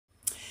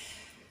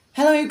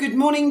Hello, good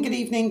morning, good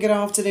evening, good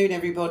afternoon,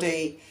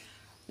 everybody.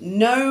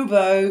 No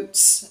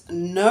boats,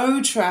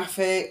 no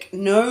traffic,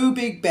 no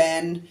Big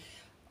Ben.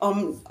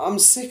 I'm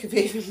sick of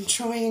even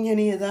trying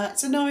any of that.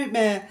 It's a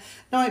nightmare.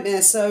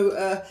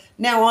 So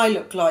now I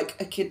look like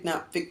a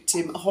kidnapped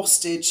victim, a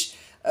hostage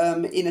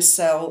in a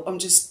cell. I'm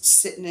just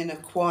sitting in a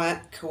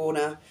quiet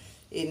corner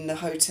in the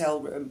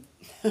hotel room.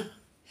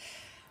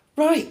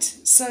 Right,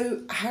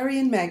 so Harry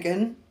and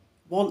Meghan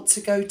want to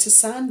go to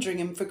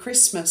Sandringham for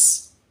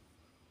Christmas.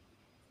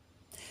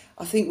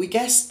 I think we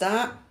guessed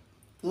that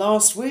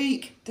last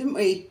week, didn't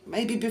we?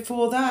 Maybe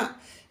before that.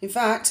 In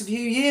fact, a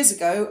few years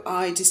ago,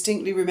 I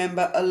distinctly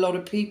remember a lot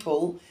of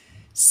people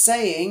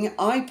saying,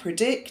 I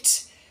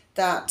predict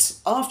that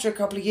after a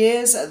couple of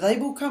years, they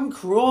will come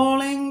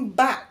crawling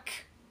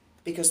back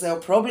because they'll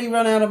probably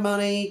run out of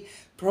money,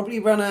 probably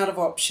run out of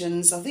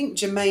options. I think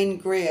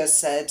Jermaine Greer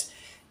said,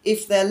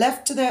 if they're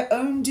left to their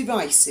own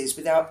devices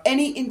without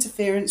any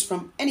interference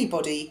from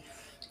anybody,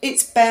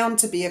 it's bound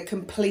to be a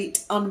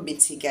complete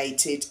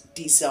unmitigated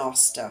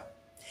disaster.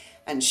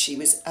 And she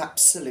was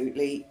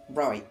absolutely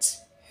right.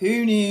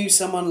 Who knew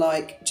someone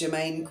like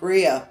Jermaine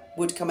Greer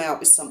would come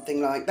out with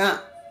something like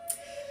that?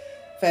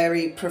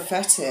 Very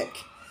prophetic.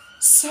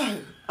 So,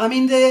 I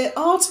mean, the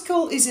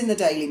article is in the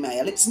Daily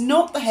Mail. It's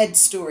not the head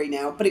story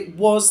now, but it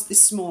was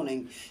this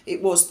morning.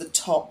 It was the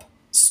top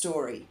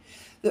story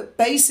that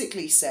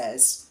basically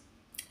says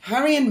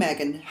Harry and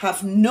Meghan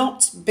have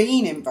not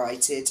been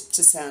invited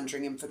to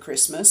Sandringham for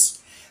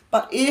Christmas,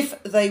 but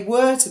if they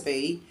were to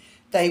be,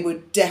 they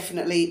would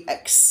definitely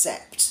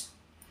accept.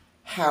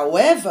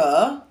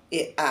 However,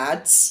 it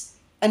adds,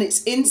 and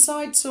it's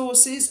inside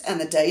sources,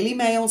 and the Daily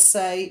Mail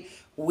say,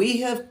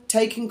 we have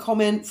taken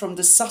comment from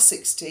the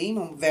Sussex team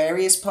on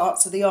various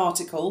parts of the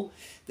article.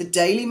 The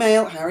Daily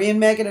Mail, Harry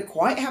and Meghan are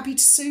quite happy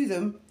to sue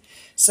them.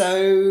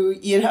 So,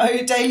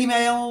 Daily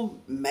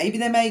Mail, maybe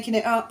they're making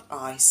it up.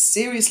 I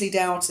seriously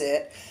doubt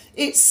it.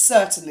 It's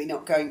certainly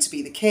not going to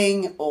be the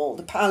King or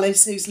the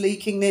Palace who's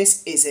leaking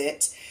this, is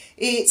it?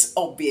 It's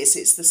obvious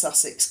it's the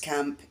Sussex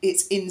camp.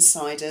 It's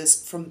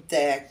insiders from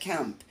their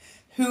camp.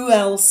 Who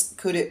else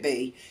could it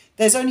be?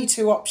 There's only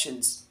two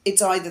options.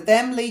 It's either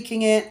them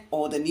leaking it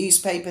or the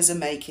newspapers are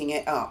making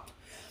it up.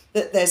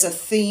 That there's a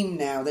theme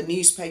now. The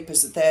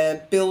newspapers,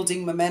 they're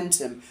building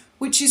momentum,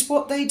 which is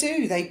what they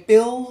do. They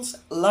build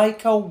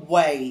like a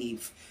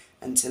wave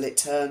until it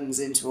turns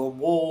into a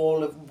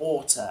wall of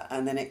water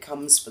and then it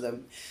comes for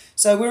them.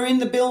 So we're in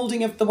the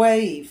building of the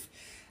wave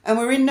and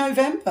we're in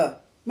November.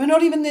 We're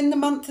not even in the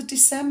month of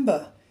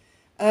December.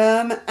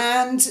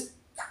 And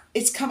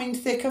it's coming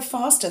thicker,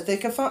 faster.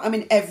 I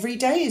mean, every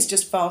day is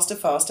just faster.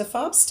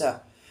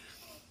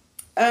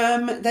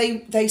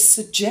 They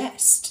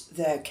suggest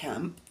their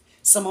camp.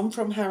 Someone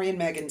from Harry and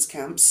Meghan's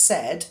camp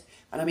said,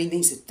 and I mean,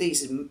 these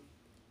are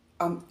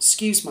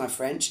excuse my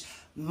French,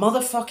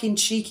 motherfucking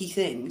cheeky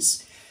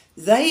things,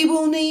 they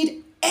will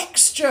need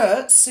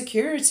extra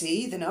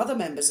security than other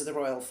members of the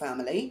royal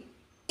family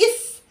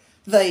if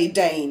they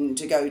deign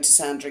to go to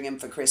Sandringham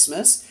for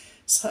Christmas.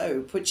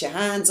 So put your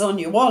hands on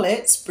your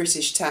wallets,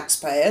 British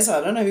taxpayers. I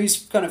don't know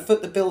who's going to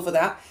foot the bill for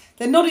that.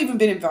 They've not even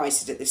been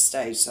invited at this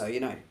stage, so,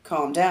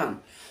 calm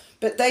down.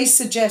 But they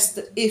suggest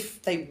that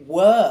if they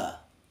were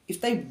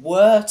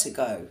to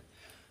go,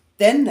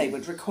 then they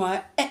would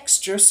require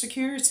extra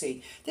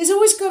security. There's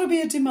always got to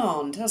be a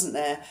demand, hasn't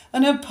there?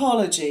 An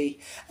apology,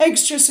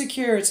 extra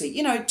security,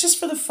 just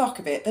for the fuck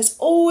of it. There's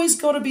always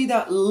got to be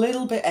that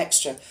little bit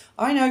extra.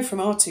 I know from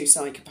our two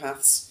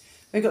psychopaths,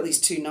 we've got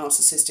these two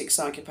narcissistic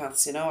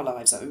psychopaths in our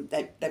lives. I mean,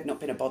 they've not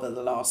been a bother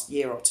the last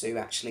year or two,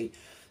 actually.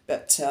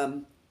 But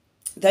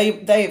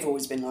they have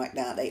always been like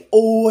that. They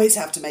always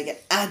have to make an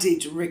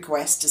added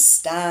request to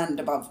stand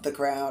above the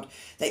crowd.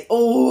 They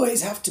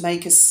always have to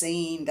make a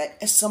scene.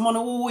 Someone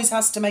always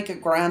has to make a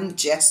grand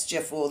gesture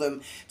for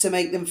them to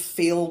make them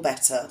feel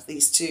better,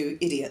 these two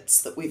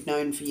idiots that we've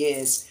known for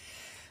years.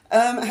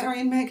 Harry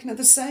and Meghan are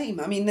the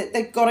same. I mean,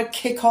 they've got to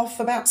kick off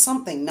about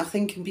something.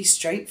 Nothing can be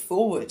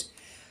straightforward.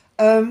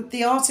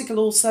 The article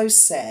also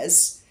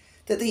says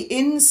that the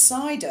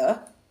insider,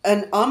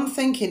 and I'm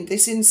thinking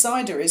this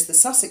insider is the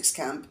Sussex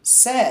camp,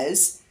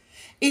 says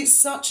it's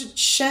such a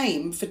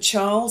shame for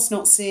Charles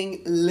not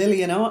seeing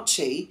Lily and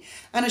Archie,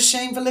 and a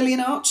shame for Lily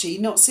and Archie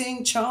not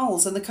seeing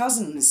Charles and the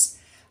cousins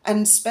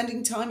and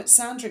spending time at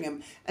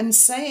Sandringham, and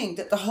saying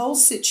that the whole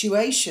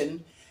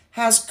situation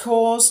has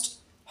caused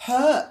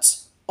hurt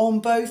on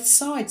both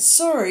sides.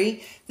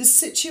 Sorry, the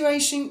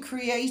situation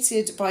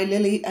created by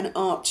Lily and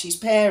Archie's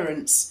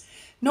parents,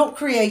 not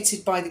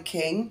created by the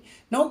King,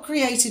 not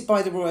created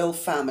by the royal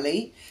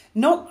family,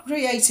 not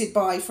created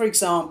by, for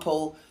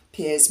example,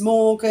 Piers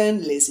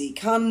Morgan, Lizzie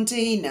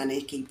Cundy,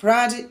 Naniki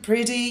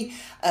Priddy,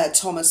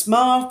 Thomas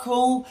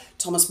Markle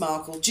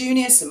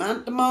Jr.,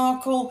 Samantha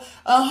Markle,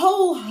 a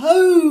whole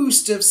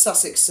host of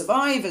Sussex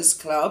Survivors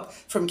Club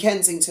from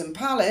Kensington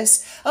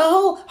Palace, a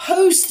whole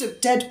host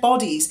of dead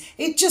bodies.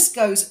 It just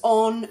goes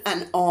on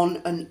and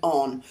on and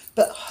on.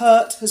 But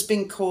hurt has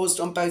been caused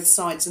on both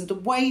sides, and the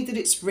way that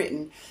it's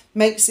written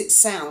makes it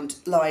sound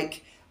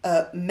like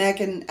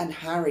Meghan and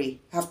Harry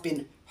have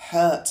been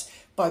hurt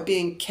by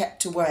being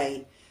kept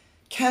away.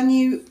 Can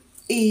you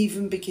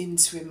even begin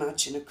to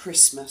imagine a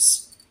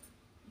Christmas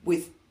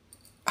with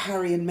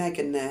Harry and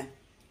Meghan there?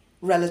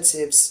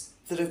 Relatives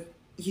that have,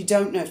 you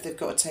don't know if they've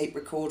got a tape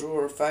recorder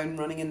or a phone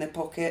running in their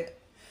pocket.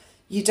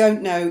 You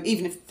don't know,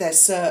 even if they're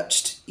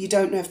searched, you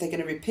don't know if they're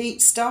going to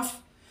repeat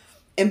stuff,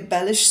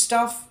 embellish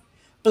stuff,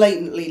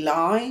 blatantly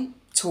lie,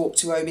 talk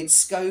to Omid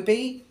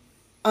Scobie.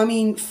 I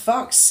mean,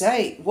 fuck's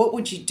sake, what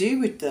would you do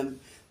with them?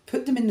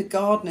 Put them in the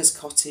gardener's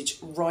cottage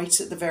right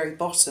at the very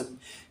bottom.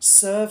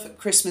 Serve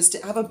Christmas,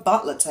 have a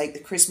butler take the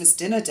Christmas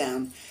dinner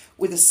down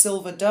with a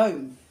silver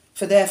dome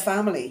for their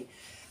family.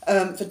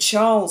 For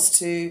Charles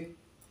to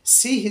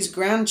see his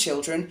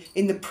grandchildren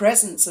in the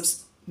presence of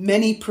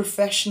many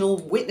professional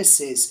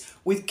witnesses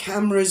with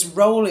cameras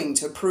rolling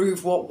to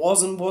prove what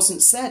was and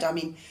wasn't said. I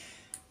mean,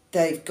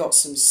 they've got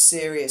some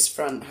serious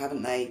front,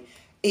 haven't they?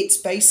 It's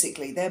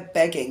basically, they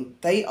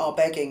are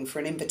begging for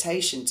an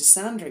invitation to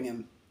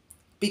Sandringham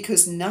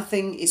because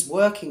nothing is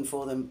working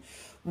for them.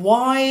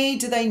 Why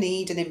do they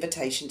need an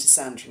invitation to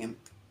Sandringham?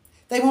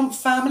 They want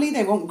family,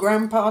 they want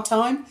grandpa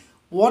time.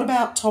 What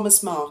about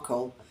Thomas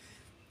Markle?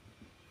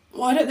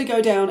 Why don't they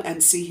go down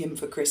and see him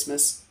for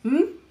Christmas?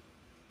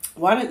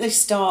 Why don't they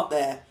start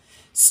there?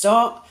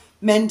 Start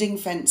mending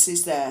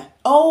fences there.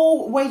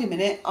 Oh, wait a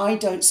minute. I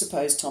don't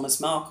suppose Thomas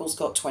Markle's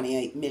got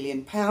 £28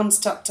 million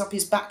tucked up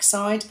his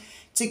backside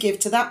to give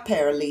to that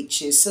pair of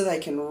leeches so they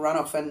can run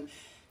off and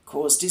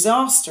cause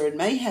disaster and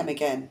mayhem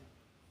again.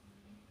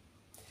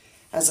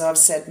 As I've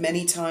said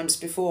many times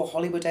before,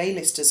 Hollywood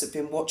A-listers have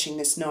been watching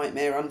this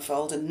nightmare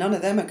unfold and none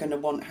of them are going to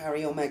want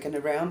Harry or Meghan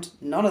around.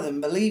 None of them,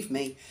 believe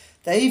me.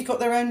 They've got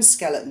their own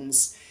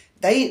skeletons.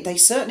 They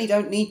certainly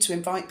don't need to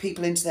invite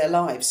people into their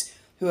lives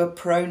who are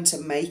prone to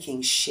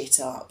making shit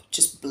up,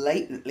 just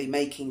blatantly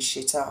making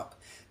shit up.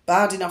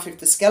 Bad enough if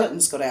the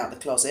skeletons got out of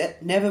the closet,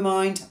 never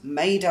mind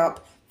made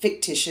up,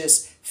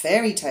 fictitious,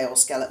 fairy tale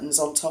skeletons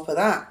on top of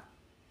that.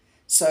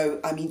 So,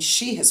 I mean,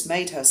 she has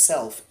made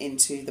herself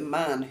into the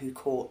man who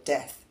caught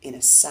death in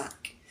a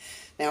sack.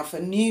 Now, for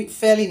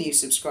fairly new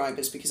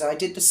subscribers, because I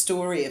did the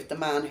story of the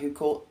man who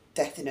caught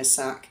death in a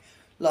sack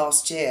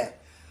last year,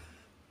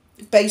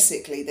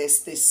 basically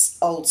this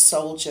old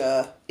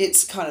soldier,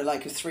 it's kind of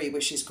like a 3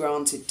 wishes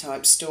granted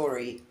type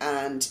story,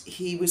 and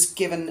he was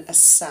given a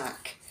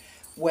sack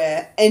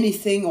where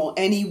anything or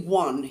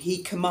anyone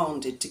he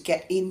commanded to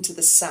get into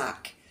the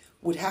sack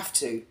would have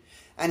to.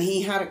 And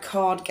he had a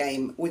card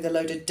game with a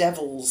load of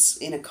devils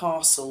in a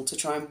castle to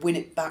try and win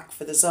it back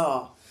for the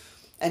Tsar.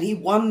 And he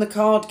won the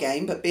card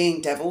game, but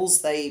being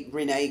devils, they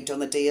reneged on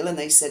the deal and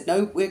they said,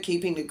 no, we're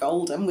keeping the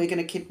gold and we're going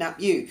to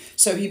kidnap you.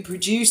 So he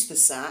produced the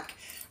sack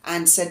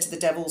and said to the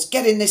devils,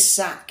 get in this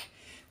sack,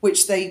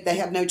 which they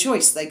had no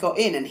choice. They got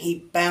in and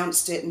he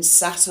bounced it and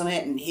sat on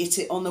it and hit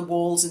it on the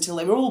walls until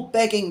they were all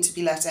begging to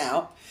be let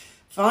out.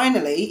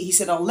 Finally, he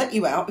said, I'll let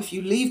you out if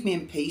you leave me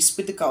in peace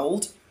with the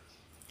gold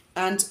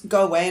and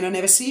go away and I'll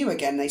never see you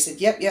again. They said,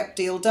 yep,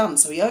 deal done.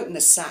 So he opened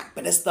the sack,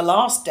 but as the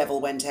last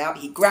devil went out,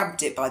 he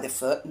grabbed it by the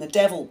foot and the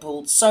devil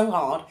pulled so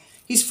hard,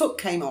 his foot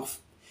came off.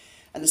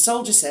 And the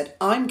soldier said,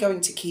 I'm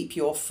going to keep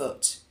your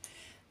foot.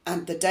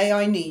 And the day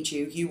I need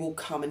you, you will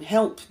come and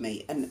help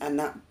me. And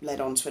that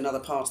led on to another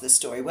part of the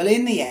story. Well,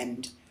 in the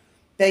end,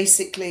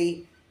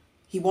 basically,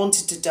 he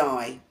wanted to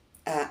die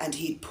and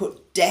he'd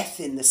put death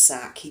in the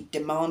sack. He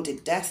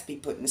demanded death be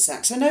put in the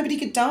sack so nobody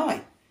could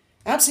die.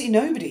 Absolutely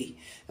nobody.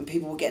 And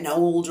people were getting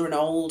older and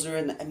older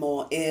and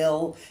more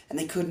ill and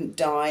they couldn't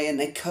die and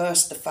they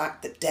cursed the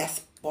fact that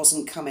death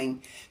wasn't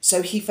coming.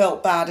 So he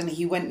felt bad and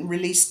he went and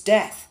released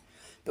death.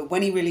 But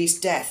when he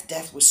released death,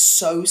 death was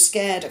so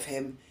scared of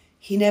him,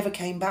 he never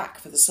came back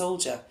for the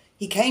soldier.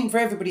 He came for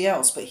everybody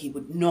else, but he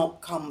would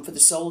not come for the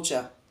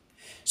soldier.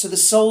 So the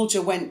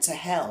soldier went to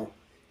hell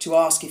to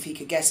ask if he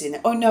could get in.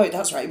 Oh, no,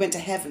 that's right. He went to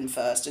heaven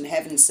first, and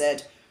heaven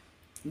said,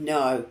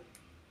 no,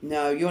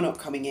 you're not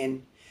coming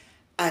in.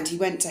 And he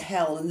went to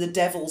hell, and the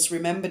devils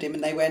remembered him,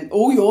 and they went,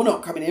 oh, you're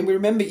not coming in. We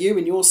remember you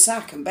in your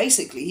sack. And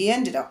basically, he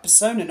ended up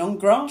persona non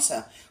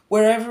grata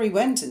wherever he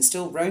went and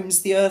still roams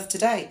the earth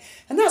today.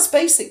 And that's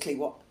basically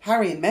what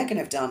Harry and Meghan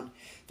have done.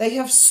 They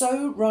have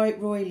so right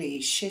royally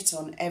shit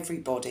on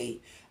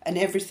everybody and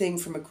everything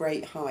from a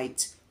great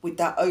height with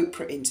that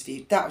Oprah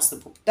interview.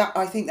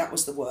 I think that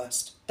was the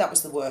worst. That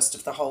was the worst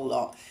of the whole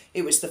lot.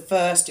 It was the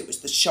first, it was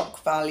the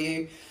shock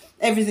value.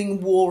 Everything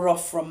wore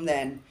off from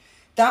then.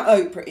 That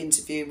Oprah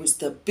interview was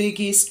the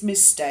biggest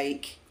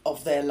mistake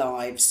of their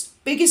lives.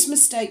 Biggest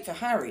mistake for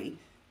Harry,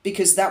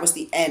 because that was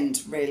the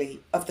end, really,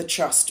 of the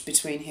trust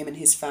between him and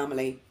his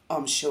family,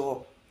 I'm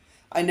sure.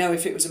 I know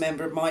if it was a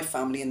member of my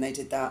family and they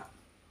did that,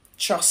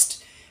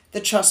 the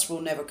trust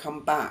will never come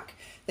back.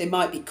 They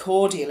might be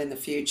cordial in the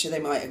future, they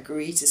might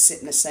agree to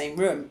sit in the same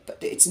room, but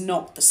it's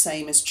not the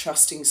same as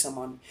trusting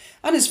someone.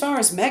 And as far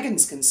as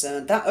Meghan's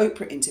concerned, that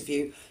Oprah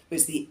interview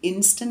was the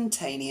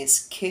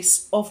instantaneous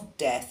kiss of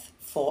death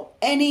for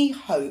any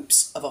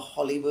hopes of a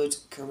Hollywood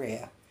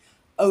career.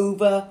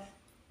 Over,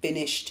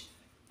 finished,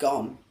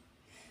 gone.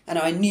 And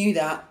I knew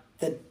that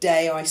the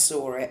day I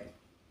saw it.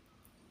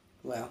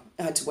 Well,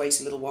 I had to wait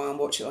a little while and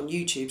watch it on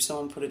YouTube.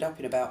 Someone put it up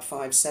in about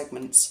 5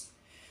 segments.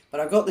 But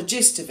I got the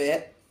gist of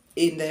it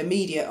in the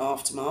immediate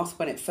aftermath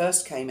when it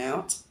first came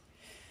out.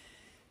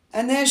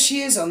 And there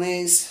she is on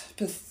these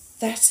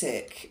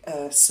pathetic,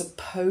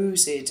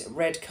 supposed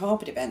red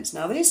carpet events.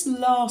 Now, this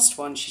last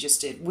one she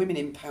just did, women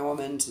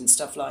empowerment and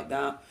stuff like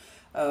that,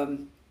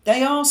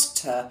 they asked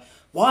her,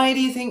 why do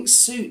you think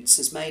Suits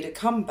has made a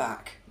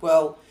comeback?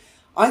 Well,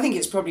 I think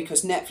it's probably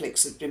because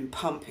Netflix has been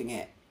pumping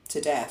it to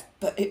death.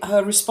 But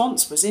her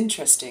response was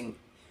interesting,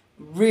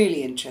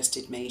 really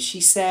interested me. She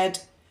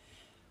said,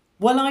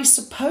 well, I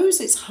suppose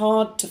it's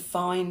hard to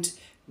find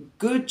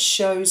good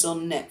shows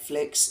on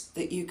Netflix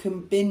that you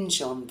can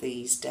binge on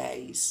these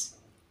days.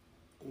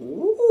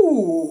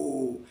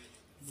 Ooh,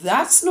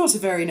 that's not a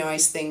very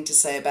nice thing to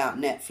say about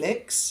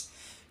Netflix.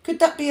 Could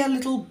that be a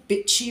little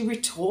bitchy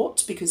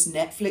retort because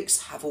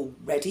Netflix have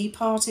already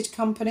parted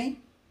company?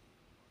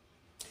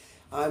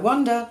 I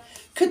wonder,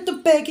 could the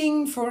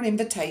begging for an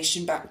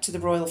invitation back to the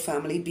royal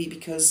family be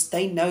because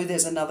they know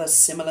there's another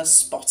similar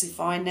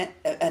Spotify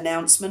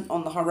announcement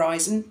on the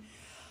horizon?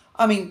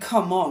 I mean,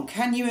 come on,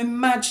 can you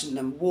imagine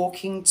them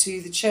walking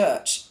to the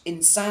church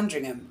in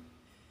Sandringham?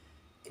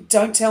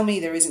 Don't tell me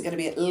there isn't going to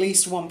be at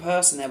least one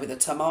person there with a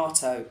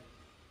tomato.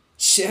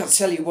 I'll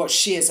tell you what,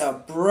 she is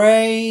a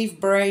brave,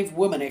 brave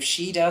woman if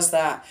she does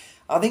that.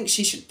 I think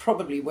she should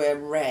probably wear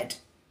red,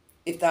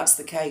 if that's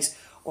the case,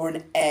 or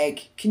an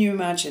egg. Can you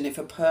imagine if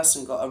a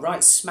person got a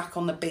right smack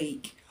on the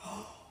beak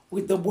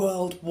with the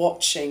world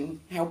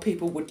watching, how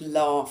people would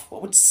laugh?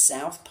 What would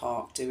South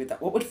Park do with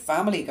that? What would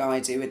Family Guy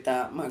do with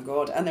that? My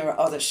God. And there are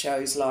other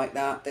shows like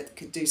that that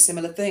could do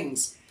similar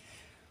things.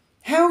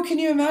 How can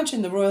you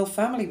imagine the royal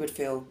family would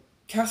feel?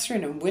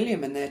 Catherine and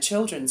William and their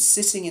children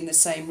sitting in the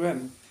same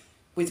room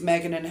with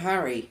Meghan and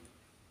Harry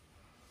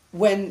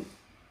when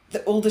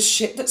all the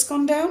shit that's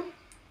gone down?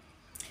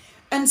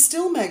 And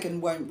still Meghan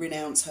won't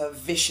renounce her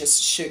vicious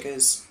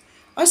sugars.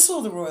 I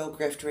saw the Royal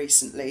Grift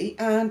recently,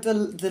 and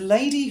the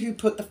lady who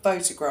put the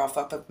photograph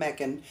up of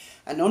Meghan,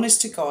 and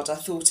honest to God, I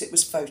thought it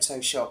was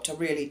photoshopped. I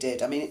really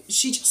did. I mean,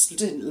 she just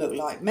didn't look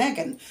like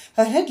Meghan.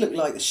 Her head looked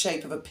like the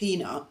shape of a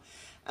peanut,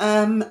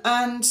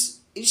 and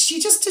she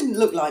just didn't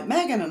look like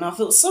Meghan, and I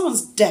thought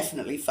someone's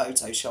definitely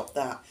photoshopped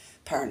that.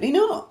 Apparently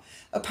not.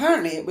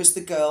 Apparently it was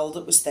the girl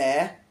that was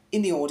there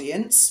in the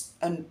audience,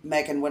 and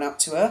Meghan went up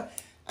to her,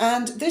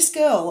 and this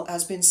girl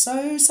has been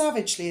so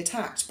savagely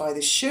attacked by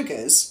the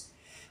sugars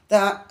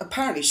that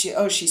apparently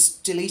she's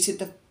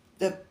deleted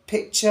the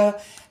picture.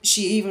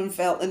 She even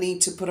felt the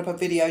need to put up a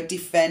video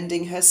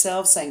defending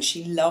herself, saying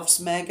she loves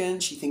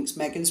Meghan, she thinks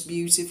Meghan's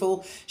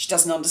beautiful, she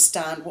doesn't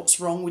understand what's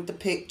wrong with the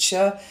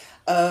picture.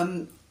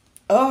 Oh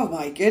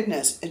my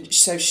goodness. And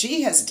so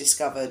she has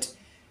discovered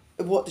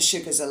what the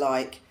sugars are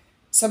like.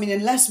 So, I mean,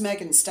 unless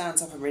Meghan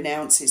stands up and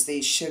renounces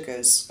these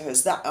sugars,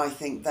 as that, I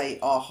think they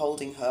are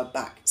holding her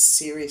back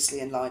seriously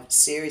in life,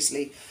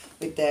 seriously,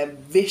 with their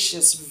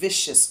vicious,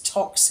 vicious,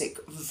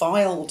 toxic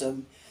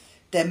viledom.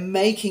 They're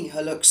making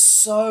her look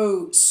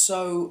so,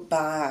 so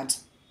bad.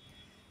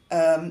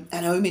 And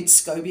Omid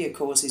Scobie, of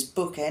course, his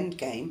book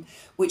Endgame,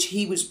 which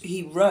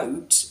he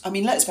wrote, I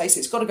mean, let's face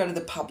it, it's got to go to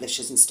the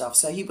publishers and stuff,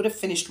 so he would have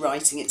finished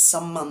writing it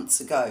some months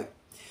ago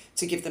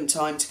to give them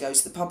time to go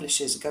to the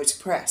publishers and go to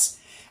press.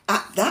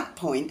 At that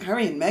point,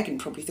 Harry and Meghan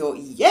probably thought,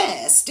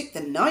 yeah, stick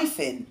the knife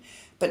in.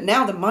 But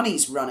now the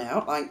money's run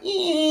out, like,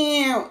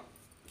 yeah,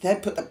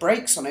 they'd put the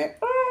brakes on it.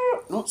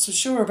 Not so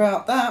sure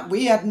about that.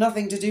 We had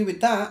nothing to do with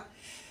that.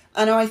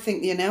 And I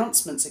think the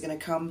announcements are going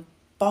to come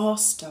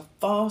faster,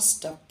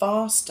 faster,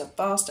 faster,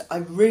 faster. I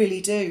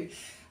really do.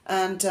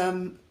 And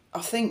I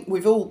think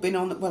we've all been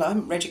on, well, I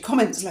haven't read your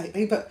comments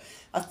lately, but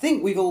I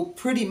think we've all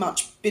pretty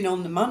much been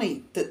on the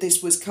money that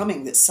this was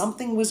coming, that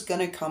something was going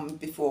to come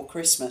before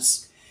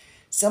Christmas.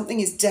 Something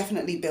is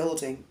definitely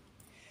building.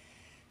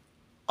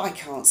 I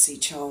can't see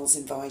Charles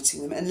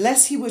inviting them,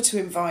 unless he were to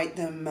invite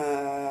them,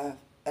 and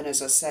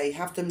as I say,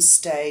 have them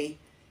stay,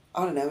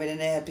 I don't know, in an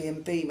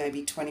Airbnb,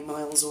 maybe 20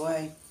 miles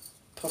away,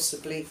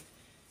 possibly,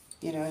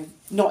 you know,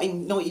 not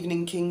even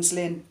in King's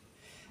Lynn.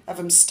 Have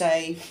them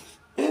stay,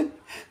 I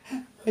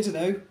don't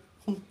know,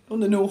 on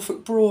the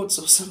Norfolk Broads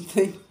or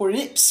something, or in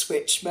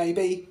Ipswich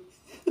maybe.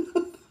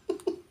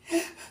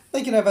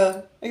 They could have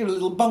a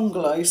little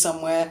bungalow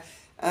somewhere.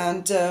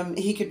 And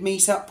he could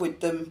meet up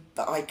with them,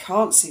 but I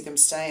can't see them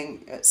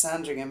staying at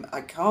Sandringham.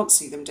 I can't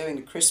see them doing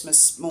a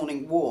Christmas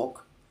morning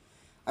walk.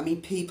 I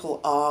mean,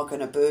 people are going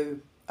to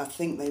boo. I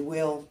think they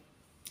will.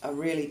 I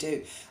really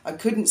do. I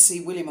couldn't see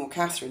William or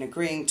Catherine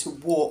agreeing to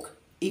walk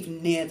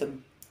even near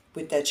them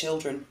with their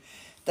children.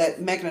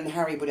 That Meghan and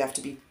Harry would have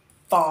to be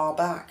far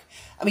back.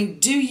 I mean,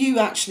 do you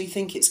actually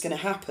think it's going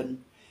to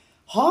happen?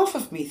 Half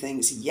of me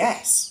thinks,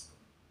 yes,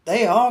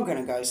 they are going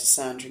to go to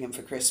Sandringham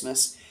for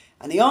Christmas.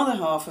 And the other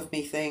half of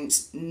me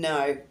thinks,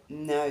 no,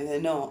 they're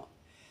not.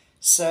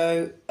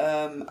 So,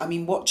 I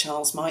mean, what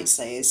Charles might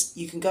say is,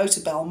 you can go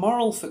to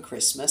Balmoral for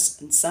Christmas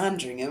and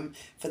Sandringham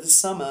for the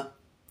summer.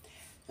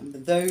 And for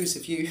those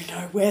of you who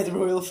know where the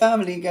royal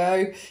family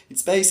go,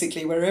 it's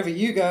basically wherever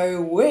you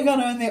go, we're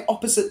going in the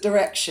opposite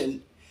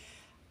direction.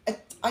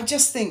 I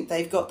just think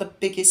they've got the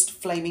biggest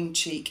flaming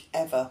cheek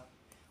ever.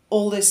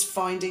 All this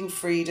finding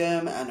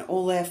freedom and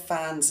all their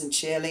fans and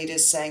cheerleaders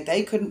saying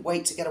they couldn't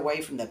wait to get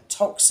away from the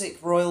toxic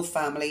royal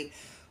family.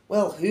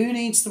 Well, who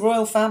needs the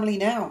royal family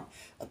now?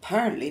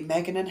 Apparently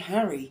Meghan and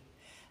Harry.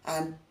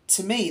 And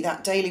to me,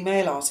 that Daily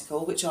Mail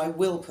article, which I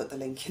will put the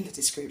link in the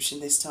description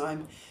this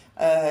time,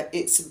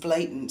 it's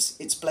blatant.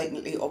 It's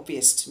blatantly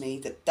obvious to me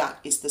that that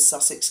is the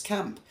Sussex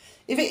camp.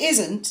 If it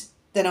isn't,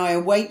 then I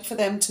await for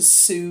them to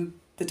sue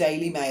the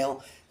Daily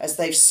Mail, as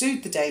they've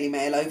sued the Daily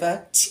Mail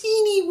over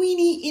teeny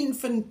weeny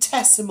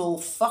infinitesimal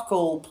fuck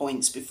all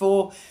points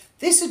before.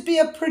 This would be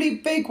a pretty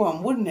big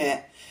one, wouldn't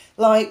it?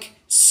 Like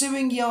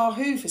suing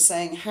Yahoo for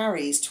saying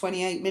Harry's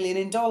 $28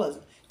 million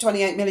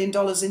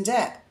in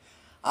debt.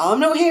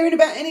 I'm not hearing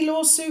about any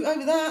lawsuit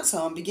over that,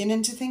 so I'm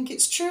beginning to think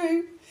it's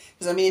true.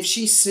 Because, I mean, if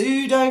she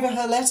sued over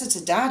her letter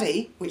to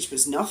Daddy, which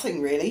was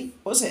nothing really,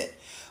 was it?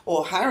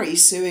 Or Harry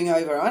suing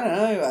over, I don't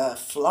know, a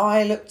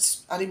fly looked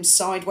at him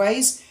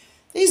sideways.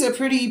 These are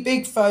pretty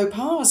big faux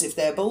pas if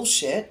they're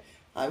bullshit.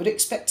 I would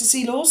expect to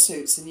see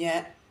lawsuits, and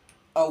yet,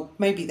 oh,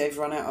 maybe they've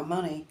run out of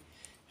money.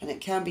 And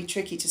it can be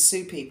tricky to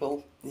sue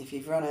people if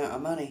you've run out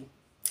of money.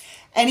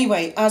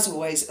 Anyway, as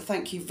always,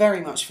 thank you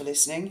very much for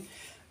listening.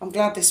 I'm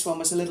glad this one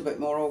was a little bit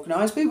more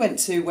organised. We went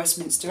to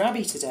Westminster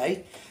Abbey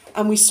today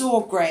and we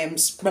saw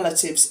Graham's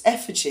relative's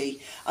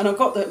effigy. And I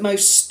got the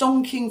most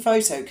stonking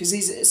photo because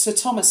Sir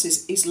Thomas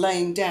is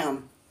laying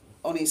down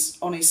on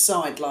his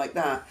side like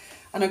that.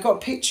 And I got a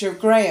picture of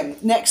Graham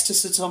next to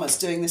Sir Thomas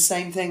doing the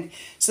same thing.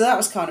 So that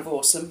was kind of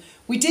awesome.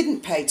 We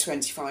didn't pay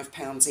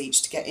 £25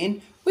 each to get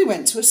in. We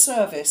went to a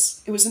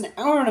service. It was an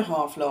hour and a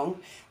half long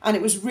and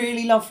it was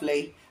really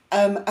lovely.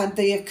 And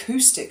the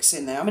acoustics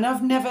in there. I mean,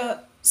 I've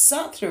never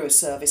sat through a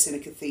service in a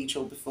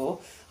cathedral before.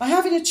 I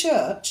have in a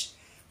church,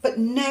 but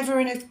never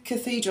in a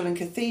cathedral. And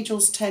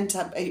cathedrals tend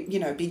to,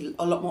 be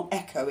a lot more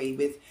echoey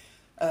with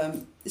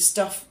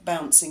stuff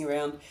bouncing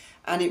around.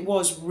 And it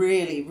was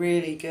really,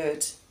 really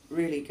good.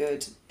 Really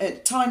good.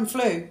 Time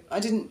flew.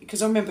 I didn't,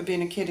 because I remember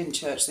being a kid in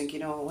church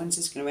thinking, oh, when's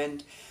this going to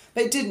end?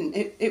 But it didn't.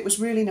 It was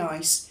really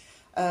nice.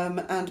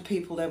 And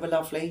people there were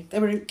lovely. They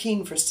were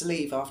keen for us to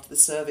leave after the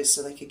service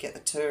so they could get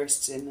the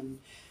tourists in and,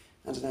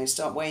 I don't know,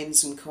 start weighing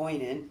some coin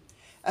in.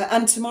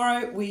 And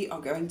tomorrow we are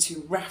going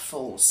to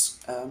Raffles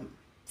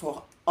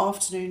for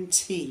afternoon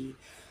tea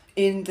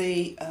in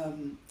the,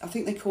 I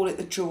think they call it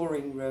the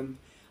drawing room.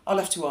 I'll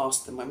have to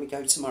ask them when we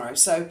go tomorrow.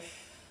 So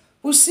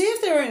we'll see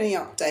if there are any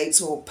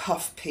updates or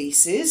puff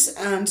pieces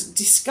and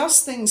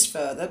discuss things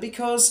further,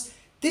 because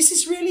this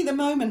is really the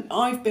moment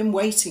I've been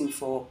waiting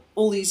for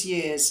all these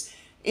years,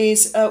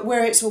 is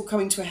where it's all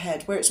coming to a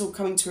head, where it's all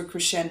coming to a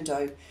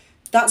crescendo.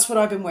 That's what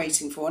I've been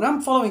waiting for, and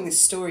I'm following this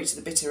story to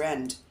the bitter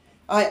end.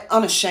 I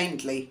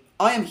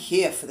am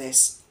here for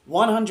this,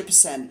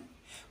 100%.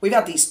 We've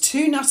had these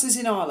two nutters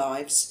in our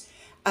lives,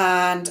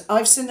 and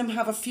I've seen them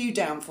have a few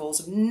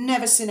downfalls. I've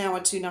never seen our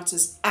two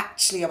nutters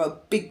actually have a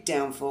big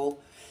downfall,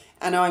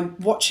 and I'm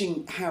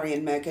watching Harry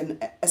and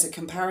Meghan as a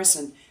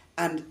comparison,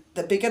 and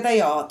the bigger they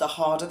are, the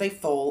harder they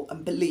fall,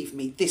 and believe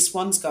me, this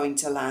one's going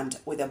to land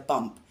with a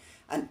bump.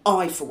 And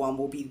I, for one,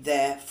 will be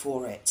there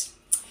for it.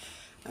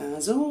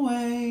 As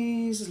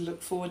always,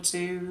 look forward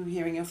to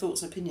hearing your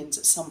thoughts and opinions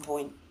at some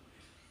point.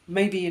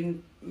 Maybe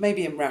in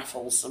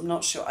Raffles, I'm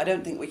not sure. I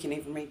don't think we can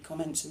even read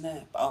comments in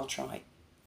there, but I'll try.